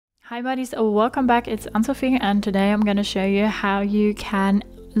Hi buddies, welcome back. It's Anne-Sophie and today I'm going to show you how you can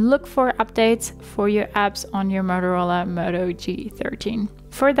look for updates for your apps on your Motorola Moto G13.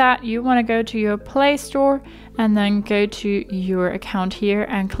 For that, you want to go to your Play Store and then go to your account here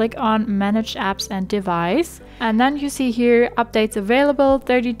and click on Manage Apps and Device. And then you see here updates available,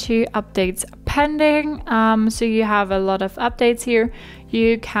 32 updates pending. So you have a lot of updates here.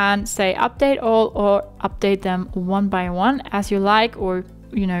 You can say update all or update them one by one as you like, or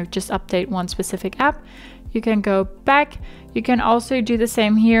just update one specific app. You can go back. You can also do the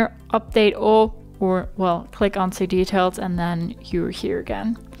same here, update all, or click on see details and then you're here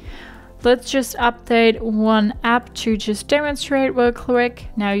again. Let's just update one app to just demonstrate real quick.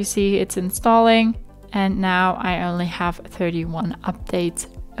 Now you see it's installing and now I only have 31 updates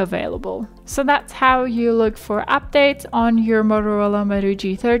available. So that's how you look for updates on your Motorola Moto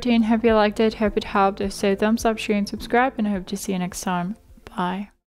G13. Hope you liked it, hope it helped. If so, thumbs up, share and subscribe, and I hope to see you next time. Bye.